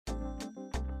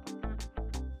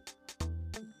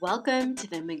Welcome to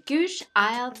the Magoosh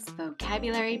IELTS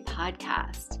Vocabulary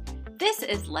Podcast. This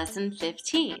is Lesson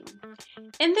 15.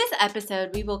 In this episode,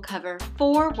 we will cover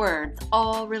 4 words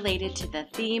all related to the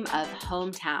theme of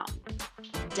hometown: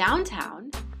 downtown,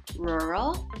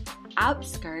 rural,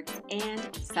 outskirts,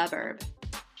 and suburb.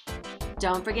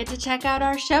 Don't forget to check out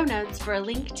our show notes for a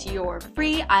link to your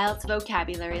free IELTS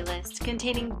vocabulary list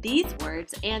containing these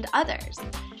words and others.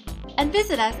 And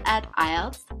visit us at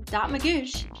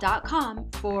ielts.magoosh.com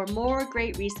for more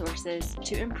great resources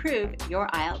to improve your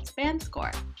IELTS band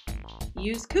score.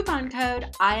 Use coupon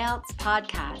code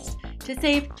IELTSPodcast to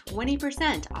save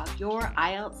 20% off your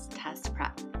IELTS test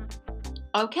prep.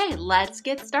 Okay, let's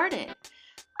get started.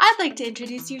 I'd like to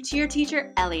introduce you to your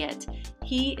teacher, Elliot.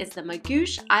 He is the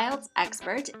Magoosh IELTS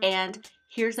expert, and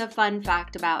here's a fun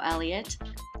fact about Elliot.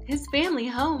 His family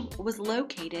home was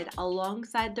located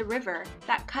alongside the river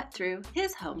that cut through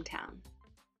his hometown.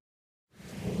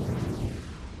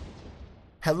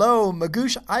 Hello,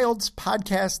 Magoosh IELTS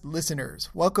podcast listeners.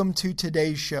 Welcome to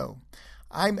today's show.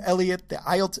 I'm Elliot, the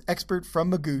IELTS expert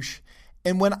from Magoosh,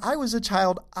 and when I was a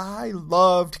child, I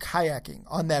loved kayaking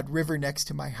on that river next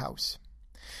to my house.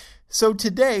 So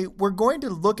today, we're going to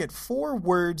look at 4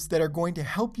 words that are going to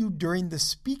help you during the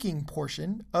speaking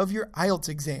portion of your IELTS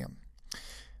exam.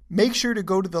 Make sure to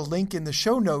go to the link in the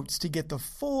show notes to get the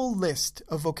full list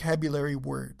of vocabulary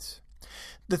words.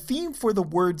 The theme for the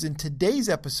words in today's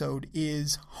episode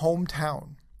is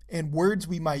hometown, and words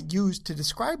we might use to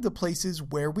describe the places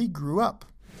where we grew up.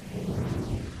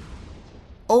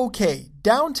 Okay,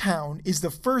 downtown is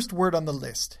the first word on the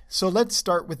list, so let's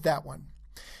start with that one.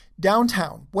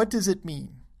 Downtown, what does it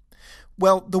mean?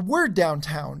 Well, the word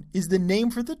downtown is the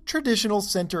name for the traditional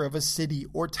center of a city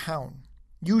or town.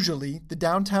 Usually, the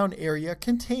downtown area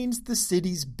contains the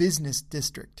city's business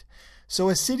district, so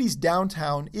a city's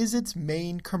downtown is its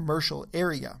main commercial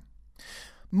area.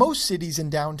 Most cities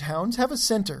and downtowns have a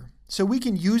center, so we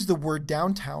can use the word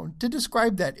downtown to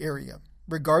describe that area,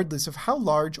 regardless of how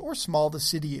large or small the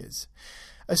city is.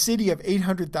 A city of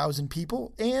 800,000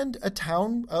 people and a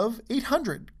town of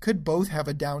 800 could both have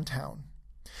a downtown.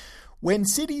 When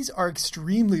cities are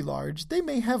extremely large, they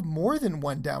may have more than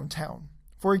one downtown.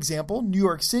 For example, New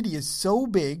York City is so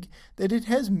big that it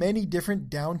has many different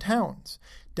downtowns.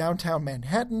 Downtown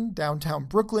Manhattan, downtown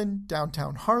Brooklyn,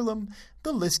 downtown Harlem,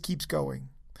 the list keeps going.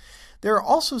 There are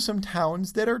also some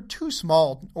towns that are too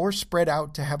small or spread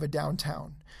out to have a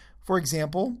downtown. For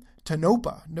example,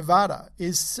 Tonopah, Nevada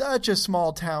is such a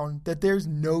small town that there's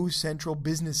no central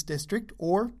business district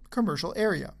or commercial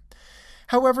area.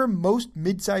 However, most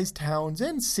mid-sized towns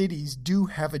and cities do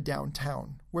have a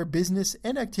downtown where business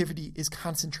and activity is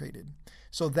concentrated.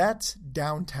 So that's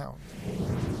downtown.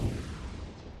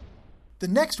 The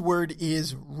next word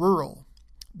is rural.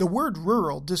 The word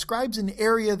rural describes an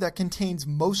area that contains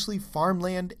mostly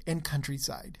farmland and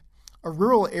countryside. A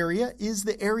rural area is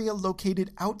the area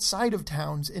located outside of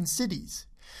towns and cities.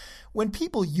 When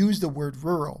people use the word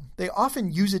rural, they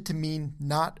often use it to mean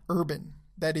not urban.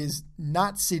 That is,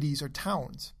 not cities or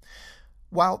towns.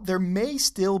 While there may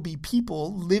still be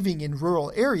people living in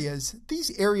rural areas, these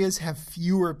areas have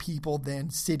fewer people than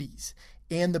cities,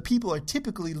 and the people are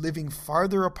typically living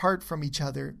farther apart from each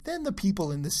other than the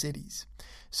people in the cities.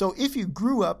 So if you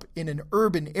grew up in an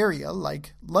urban area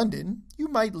like London, you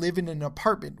might live in an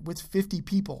apartment with 50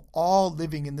 people all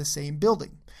living in the same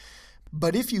building.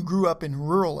 But if you grew up in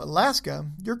rural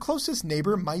Alaska, your closest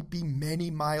neighbor might be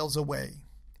many miles away.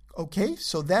 Okay,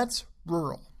 so that's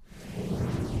rural.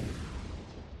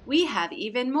 We have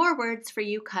even more words for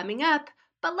you coming up,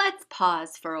 but let's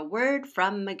pause for a word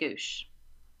from Magoosh.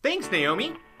 Thanks,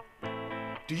 Naomi.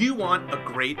 Do you want a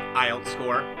great IELTS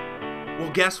score? Well,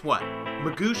 guess what?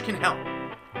 Magoosh can help.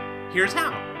 Here's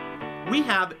how. We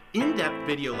have in-depth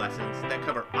video lessons that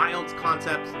cover IELTS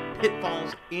concepts,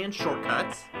 pitfalls, and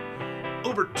shortcuts.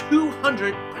 Over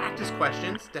 200 practice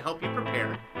questions to help you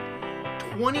prepare.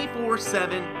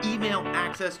 24/7 email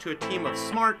access to a team of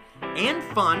smart and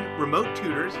fun remote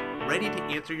tutors ready to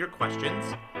answer your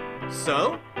questions.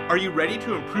 So, are you ready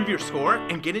to improve your score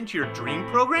and get into your dream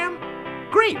program?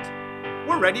 Great!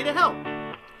 We're ready to help.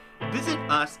 Visit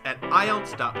us at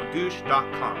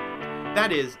ielts.magoosh.com.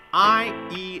 That is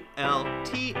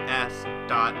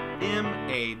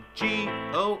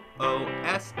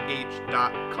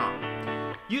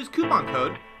ielts.magoosh.com. Use coupon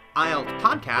code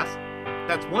IELTSPodcast,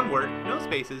 that's one word, no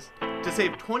spaces, to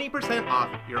save 20% off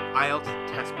your IELTS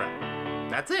test prep.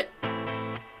 That's it.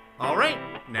 All right,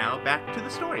 now back to the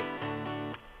story.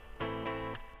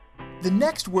 The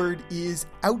next word is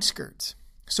outskirts.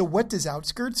 So what does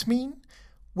outskirts mean?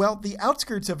 Well, the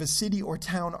outskirts of a city or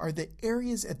town are the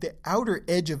areas at the outer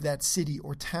edge of that city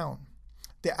or town.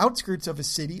 The outskirts of a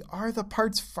city are the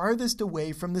parts farthest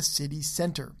away from the city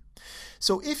center.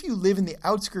 So if you live in the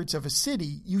outskirts of a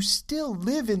city, you still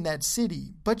live in that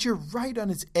city, but you're right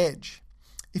on its edge.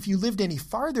 If you lived any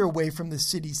farther away from the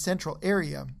city's central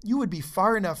area, you would be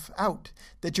far enough out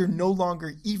that you're no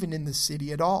longer even in the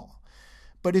city at all.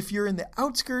 But if you're in the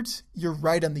outskirts, you're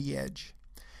right on the edge.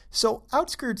 So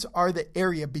outskirts are the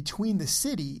area between the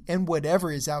city and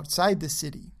whatever is outside the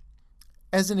city.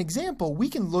 As an example, we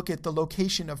can look at the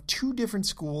location of two different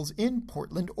schools in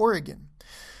Portland, Oregon.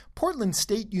 Portland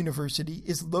State University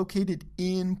is located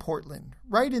in Portland,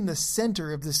 right in the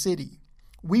center of the city.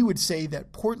 We would say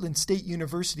that Portland State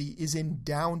University is in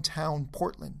downtown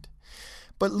Portland.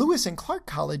 But Lewis and Clark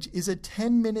College is a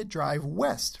 10-minute drive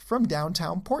west from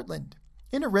downtown Portland,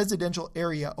 in a residential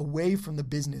area away from the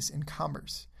business and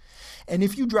commerce. And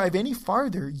if you drive any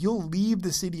farther, you'll leave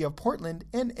the city of Portland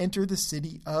and enter the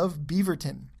city of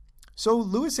Beaverton. So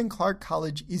Lewis and Clark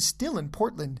College is still in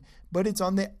Portland, but it's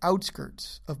on the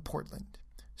outskirts of Portland.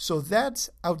 So that's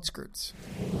outskirts.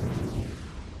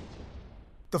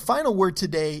 The final word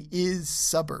today is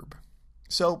suburb.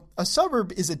 So a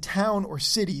suburb is a town or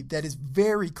city that is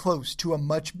very close to a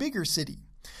much bigger city.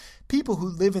 People who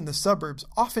live in the suburbs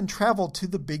often travel to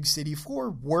the big city for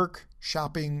work,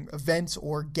 shopping, events,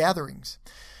 or gatherings.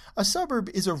 A suburb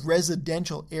is a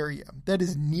residential area that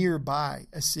is nearby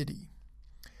a city.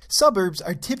 Suburbs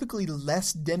are typically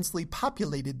less densely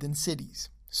populated than cities,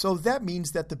 so that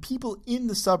means that the people in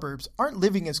the suburbs aren't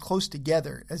living as close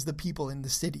together as the people in the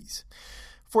cities.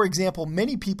 For example,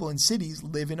 many people in cities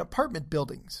live in apartment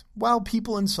buildings, while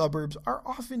people in suburbs are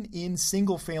often in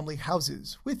single-family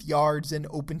houses with yards and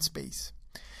open space.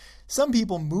 Some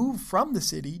people move from the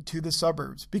city to the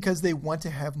suburbs because they want to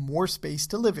have more space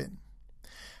to live in.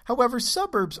 However,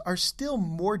 suburbs are still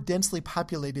more densely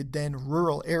populated than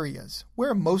rural areas,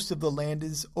 where most of the land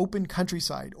is open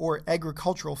countryside or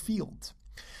agricultural fields.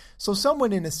 So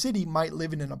someone in a city might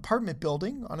live in an apartment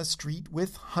building on a street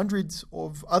with hundreds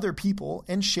of other people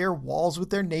and share walls with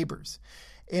their neighbors.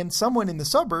 And someone in the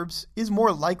suburbs is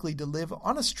more likely to live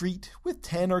on a street with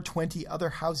 10 or 20 other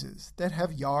houses that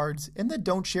have yards and that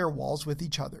don't share walls with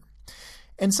each other.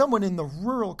 And someone in the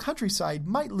rural countryside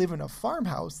might live in a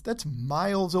farmhouse that's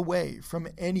miles away from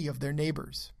any of their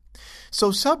neighbors.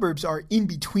 So suburbs are in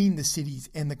between the cities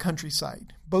and the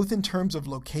countryside, both in terms of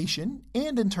location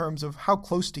and in terms of how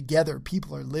close together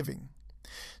people are living.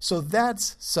 So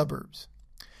that's suburbs.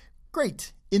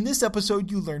 Great! In this episode,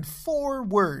 you learned 4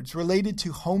 words related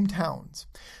to hometowns.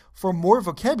 For more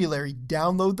vocabulary,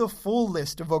 download the full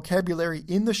list of vocabulary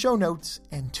in the show notes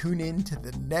and tune in to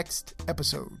the next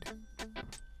episode.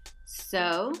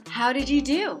 So, how did you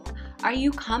do? Are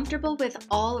you comfortable with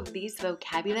all of these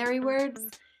vocabulary words?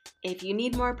 If you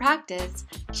need more practice,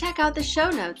 check out the show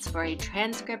notes for a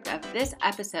transcript of this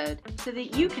episode so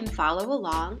that you can follow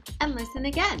along and listen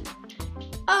again.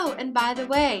 Oh, and by the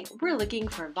way, we're looking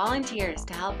for volunteers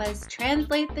to help us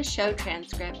translate the show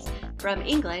transcripts from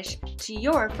English to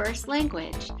your first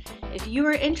language. If you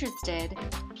are interested,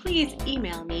 please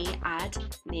email me at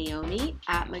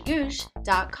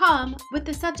naomi@magoosh.com with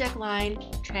the subject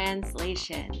line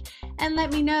translation and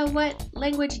let me know what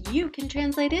language you can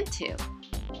translate into.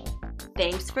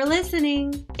 Thanks for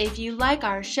listening. If you like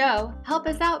our show, help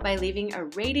us out by leaving a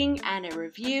rating and a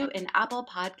review in Apple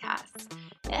Podcasts.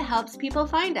 It helps people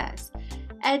find us.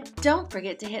 And don't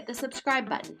forget to hit the subscribe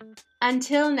button.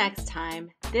 Until next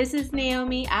time, this is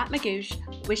Naomi at Magoosh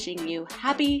wishing you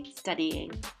happy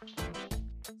studying.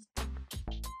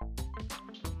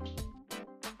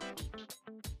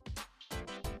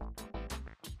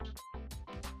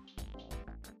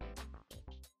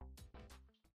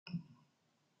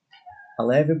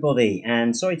 Hello everybody,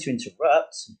 and sorry to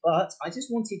interrupt, but I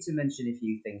just wanted to mention a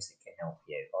few things that can help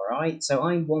you, alright? So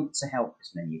I want to help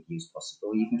as many of you as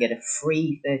possible. You can get a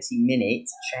free 30-minute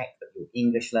check of your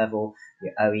English level,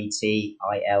 your OET,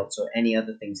 IELTS, or any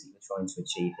other things that you're trying to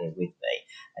achieve here with me.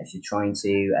 If you're trying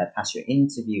to pass your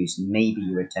interviews, maybe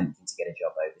you're attempting to get a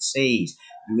job overseas,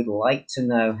 you would like to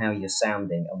know how you're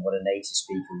sounding and what a native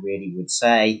speaker really would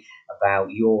say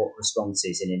about your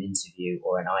responses in an interview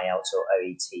or an IELTS or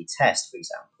OET test, for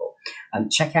example.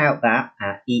 Check out that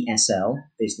at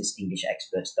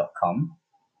eslbusinessenglishexperts.com.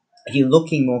 If you're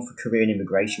looking more for career and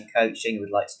immigration coaching and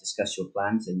would like to discuss your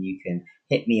plans, then you can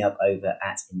hit me up over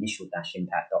at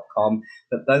initial-impact.com.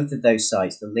 But both of those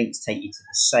sites, the links take you to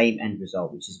the same end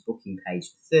result, which is a booking page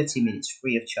for 30 minutes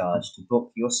free of charge to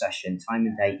book your session, time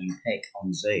and date you pick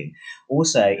on Zoom.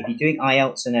 Also, if you're doing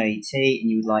IELTS and OET and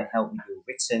you would like help with your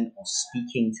written or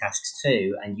speaking tasks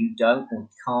too, and you don't or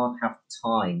can't have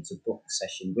time to book a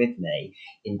session with me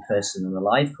in person on a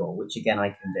live call, which again I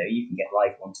can do, you can get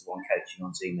live one-to-one coaching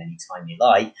on Zoom anytime you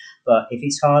like. But if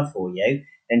it's hard for you,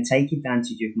 then take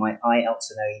advantage of my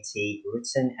IELTS and OET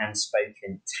written and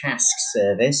spoken task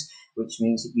service, which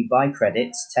means that you buy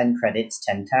credits, 10 credits,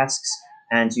 10 tasks,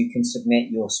 and you can submit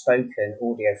your spoken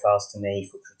audio files to me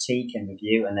for critique and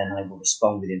review, and then I will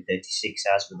respond within 36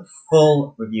 hours with a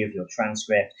full review of your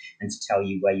transcript and to tell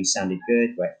you where you sounded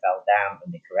good, where it fell down,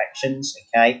 and the corrections,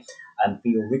 okay? For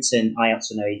your written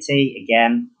IELTS and OET,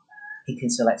 again, you can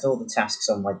select all the tasks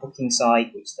on my booking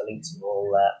site, which the links are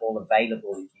all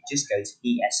available. If you just go to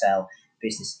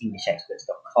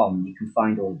eslbusinessenglishexperts.com, you can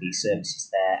find all these services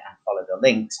there and follow the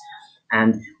links.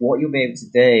 And what you'll be able to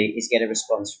do is get a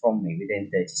response from me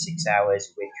within 36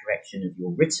 hours with correction of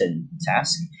your written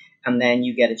task. And then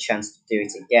you get a chance to do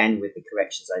it again with the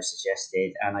corrections I've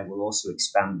suggested. And I will also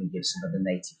expand and give some other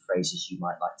native phrases you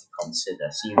might like to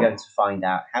consider. So you're going to find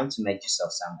out how to make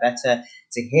yourself sound better,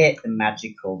 to hit the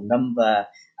magical number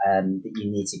that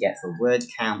you need to get for a word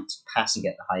count, to pass and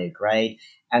get the higher grade,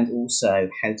 and also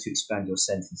how to expand your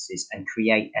sentences and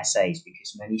create essays,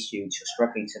 because many students are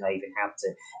struggling to know even how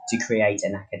to create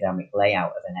an academic layout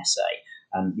of an essay.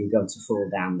 You're going to fall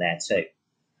down there too.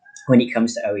 When it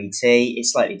comes to OET,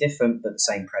 it's slightly different, but the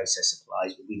same process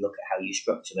applies. But we look at how you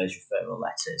structure those referral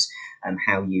letters and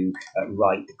how you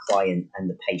write the client and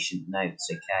the patient notes,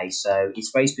 okay? So it's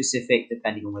very specific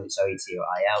depending on whether it's OET or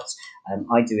IELTS.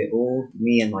 I do it all.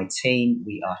 Me and my team,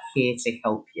 we are here to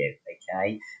help you,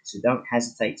 okay? So don't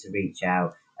hesitate to reach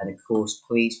out. And of course,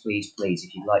 please, please, please,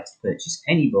 if you'd like to purchase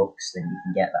any books, then you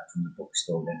can get that from the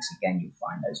bookstore links. Again, you'll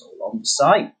find those all on the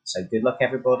site. So good luck,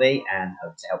 everybody, and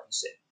hope to help you soon.